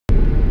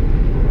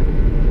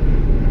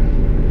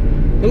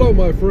Hello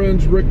my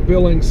friends, Rick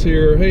Billings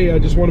here. Hey, I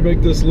just want to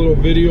make this little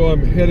video.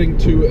 I'm heading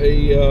to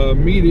a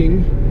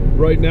meeting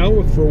right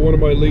now for one of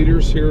my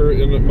leaders here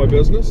in my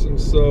business,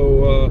 and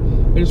so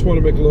I just want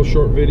to make a little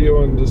short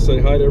video and just say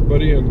hi to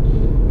everybody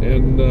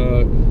and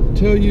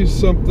tell you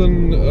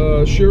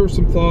something, share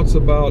some thoughts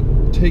about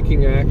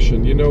taking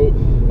action. You know,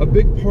 a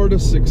big part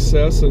of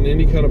success in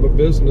any kind of a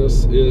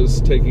business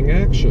is taking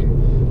action.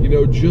 You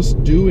know,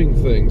 just doing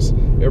things.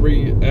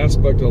 Every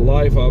aspect of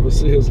life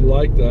obviously is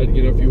like that.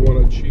 You know, if you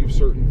want to achieve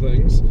certain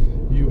things,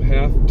 you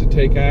have to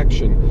take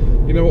action.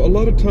 You know, a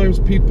lot of times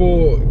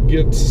people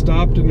get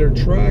stopped in their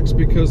tracks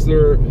because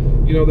they're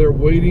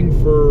waiting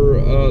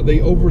for, they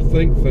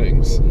overthink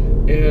things.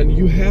 And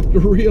you have to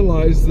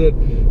realize that,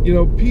 you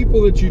know,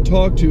 people that you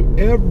talk to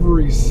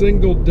every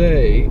single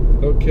day,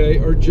 okay,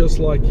 are just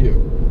like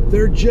you.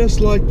 They're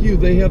just like you.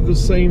 They have the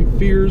same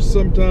fears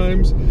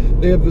sometimes.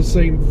 They have the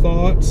same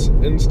thoughts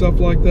and stuff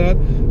like that.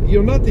 You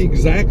know, not the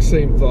exact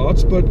same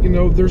thoughts, but, you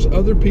know, there's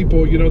other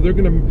people, you know, they're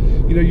going to,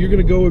 you know, you're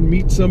going to go and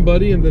meet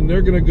somebody, and then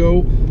they're going to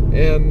go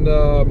and,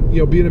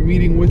 you know, be in a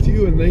meeting with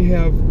you, and they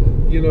have,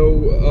 you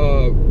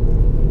know,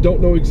 don't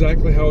know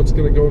exactly how it's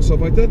going to go and stuff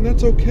like that, and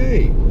that's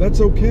okay.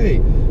 That's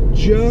okay.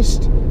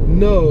 Just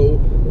know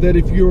that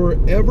if you're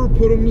ever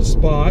put on the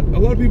spot, a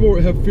lot of people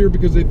have fear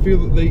because they feel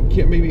that they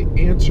can't maybe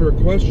answer a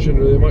question,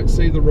 or they might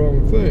say the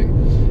wrong thing.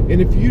 And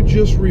if you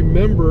just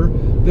remember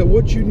that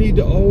what you need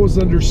to always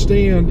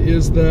understand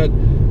is that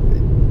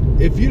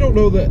if you don't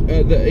know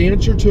the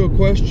answer to a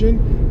question,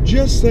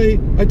 just say,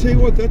 I tell you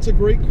what, that's a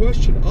great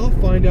question. I'll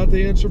find out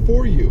the answer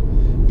for you.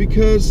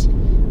 Because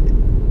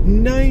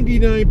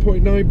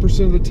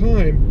 99.9% of the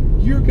time,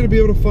 you're going to be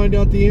able to find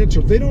out the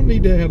answer. They don't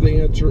need to have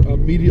the answer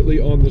immediately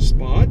on the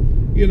spot.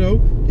 You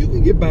know, you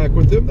can get back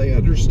with them. They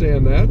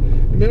understand that,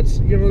 and that's,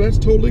 you know, that's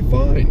totally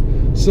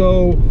fine.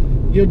 So,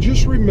 you know,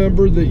 just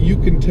remember that you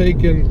can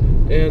take and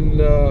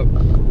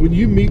when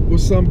you meet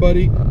with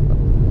somebody,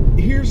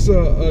 here's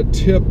a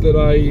tip that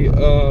I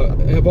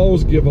have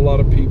always give a lot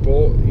of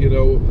people, you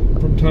know,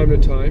 from time to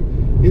time,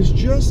 is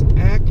just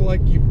act like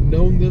you've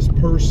known this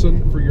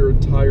person for your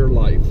entire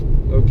life,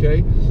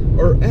 okay?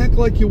 Or act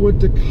like you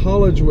went to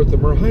college with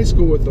them or high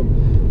school with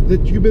them,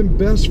 that you've been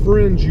best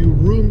friends, you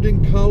roomed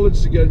in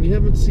college together, and you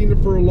haven't seen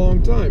them for a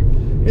long time.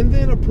 And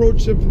then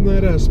approach them from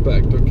that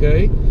aspect,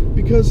 okay?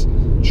 Because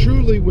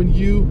truly, when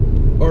you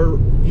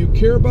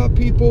care about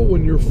people,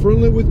 when you're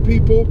friendly with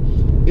people,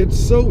 it's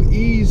so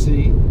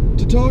easy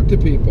to talk to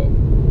people.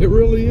 It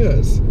really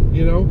is,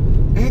 you know?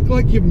 Act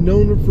like you've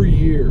known them for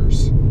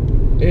years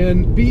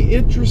and be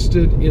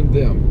interested in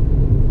them.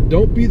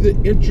 Don't be the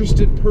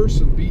interested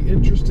person, be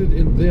interested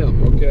in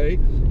them, okay?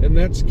 And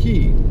that's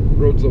key.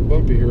 Road's a little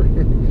bumpy here.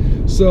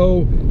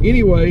 So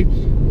anyway,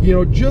 you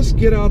know, just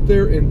get out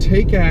there and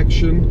take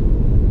action.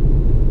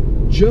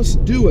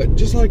 Just do it.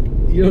 Just like,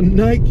 you know,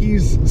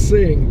 Nike's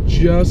saying,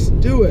 just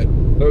do it,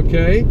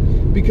 okay?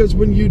 Because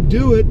when you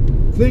do it,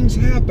 things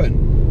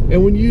happen.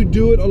 And when you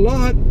do it a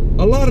lot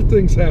of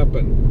things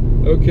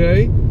happen,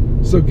 okay?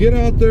 So get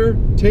out there,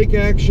 take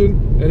action,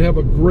 and have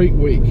a great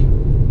week.